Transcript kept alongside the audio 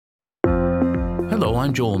Hello,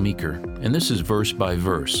 I'm Joel Meeker, and this is Verse by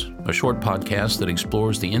Verse, a short podcast that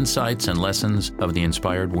explores the insights and lessons of the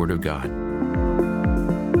inspired Word of God.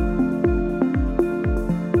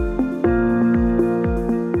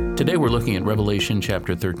 Today we're looking at Revelation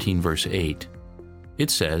chapter 13, verse 8.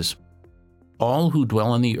 It says, "All who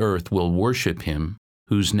dwell on the earth will worship him,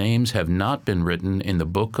 whose names have not been written in the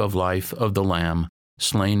book of life of the Lamb,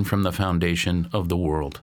 slain from the foundation of the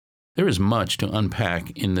world." There is much to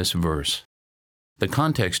unpack in this verse. The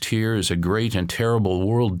context here is a great and terrible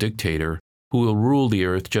world dictator who will rule the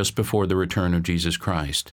earth just before the return of Jesus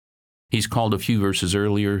Christ. He's called a few verses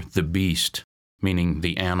earlier the beast, meaning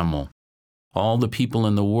the animal. All the people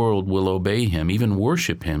in the world will obey him, even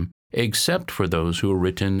worship him, except for those who are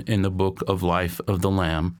written in the book of life of the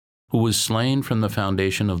Lamb, who was slain from the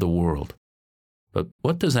foundation of the world. But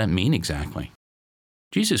what does that mean exactly?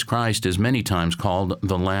 Jesus Christ is many times called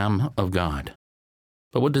the Lamb of God.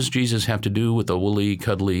 But what does Jesus have to do with a woolly,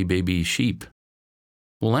 cuddly baby sheep?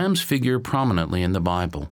 Well, lambs figure prominently in the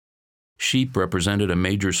Bible. Sheep represented a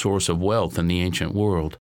major source of wealth in the ancient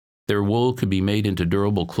world. Their wool could be made into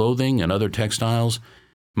durable clothing and other textiles.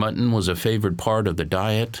 Mutton was a favored part of the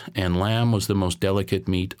diet, and lamb was the most delicate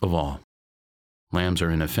meat of all. Lambs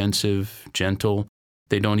are inoffensive, gentle.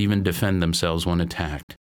 They don't even defend themselves when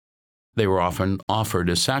attacked. They were often offered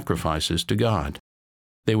as sacrifices to God.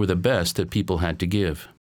 They were the best that people had to give.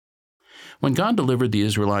 When God delivered the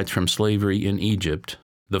Israelites from slavery in Egypt,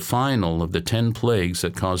 the final of the 10 plagues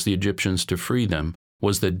that caused the Egyptians to free them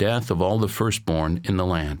was the death of all the firstborn in the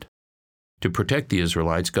land. To protect the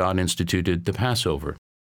Israelites, God instituted the Passover.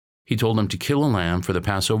 He told them to kill a lamb for the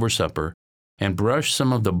Passover supper and brush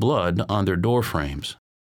some of the blood on their door frames.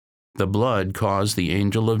 The blood caused the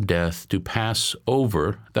angel of death to pass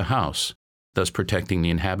over the house, thus protecting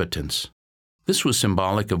the inhabitants. This was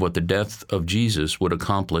symbolic of what the death of Jesus would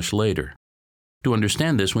accomplish later. To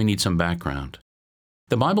understand this, we need some background.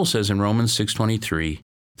 The Bible says in Romans 6:23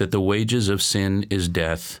 that the wages of sin is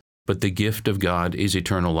death, but the gift of God is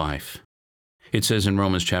eternal life. It says in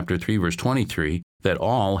Romans chapter 3, verse 23, that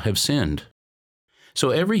all have sinned.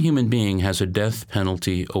 So every human being has a death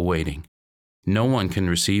penalty awaiting. No one can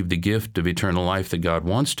receive the gift of eternal life that God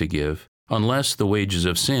wants to give unless the wages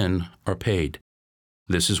of sin are paid.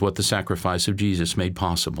 This is what the sacrifice of Jesus made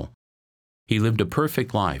possible. He lived a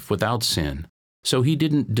perfect life without sin, so he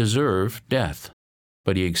didn't deserve death,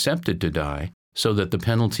 but he accepted to die so that the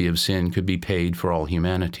penalty of sin could be paid for all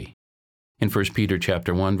humanity. In 1 Peter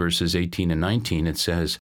chapter 1, verses 18 and 19, it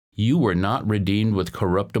says, "You were not redeemed with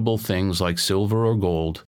corruptible things like silver or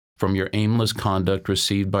gold from your aimless conduct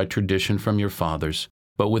received by tradition from your fathers,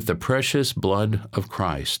 but with the precious blood of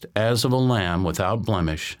Christ, as of a lamb without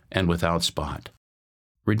blemish and without spot."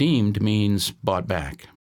 Redeemed means bought back.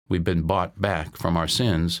 We've been bought back from our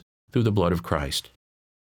sins through the blood of Christ.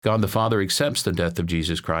 God the Father accepts the death of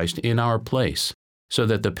Jesus Christ in our place so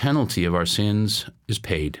that the penalty of our sins is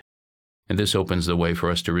paid. And this opens the way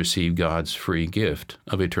for us to receive God's free gift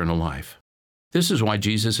of eternal life. This is why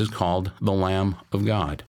Jesus is called the Lamb of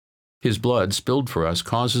God. His blood spilled for us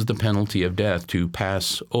causes the penalty of death to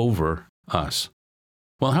pass over us.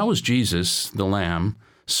 Well, how was Jesus, the Lamb,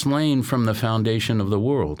 slain from the foundation of the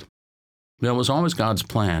world? Well, it was always God's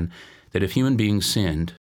plan that if human beings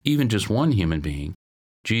sinned, even just one human being,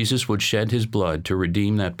 Jesus would shed his blood to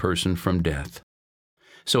redeem that person from death.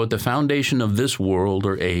 So at the foundation of this world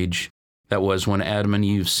or age, that was when Adam and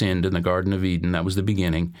Eve sinned in the Garden of Eden, that was the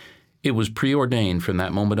beginning, it was preordained from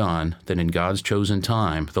that moment on that in God's chosen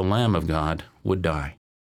time, the Lamb of God would die.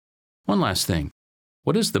 One last thing.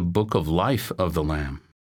 What is the book of life of the Lamb?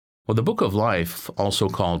 Well, the book of life, also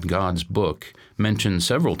called God's book, mentioned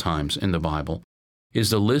several times in the Bible,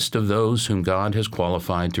 is the list of those whom God has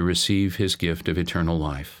qualified to receive his gift of eternal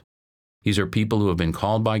life. These are people who have been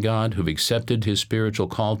called by God, who have accepted his spiritual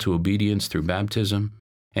call to obedience through baptism,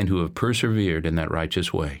 and who have persevered in that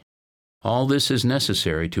righteous way. All this is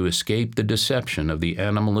necessary to escape the deception of the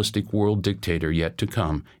animalistic world dictator yet to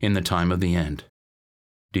come in the time of the end.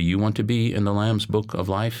 Do you want to be in the Lamb's book of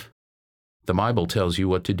life? The Bible tells you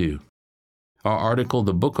what to do. Our article,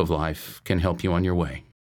 The Book of Life, can help you on your way.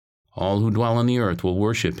 All who dwell on the earth will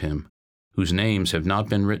worship him, whose names have not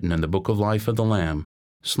been written in the book of life of the Lamb,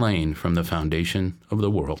 slain from the foundation of the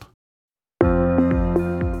world.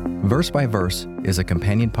 Verse by Verse is a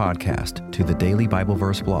companion podcast to the Daily Bible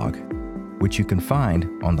Verse blog, which you can find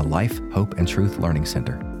on the Life, Hope, and Truth Learning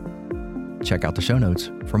Center. Check out the show notes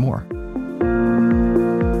for more.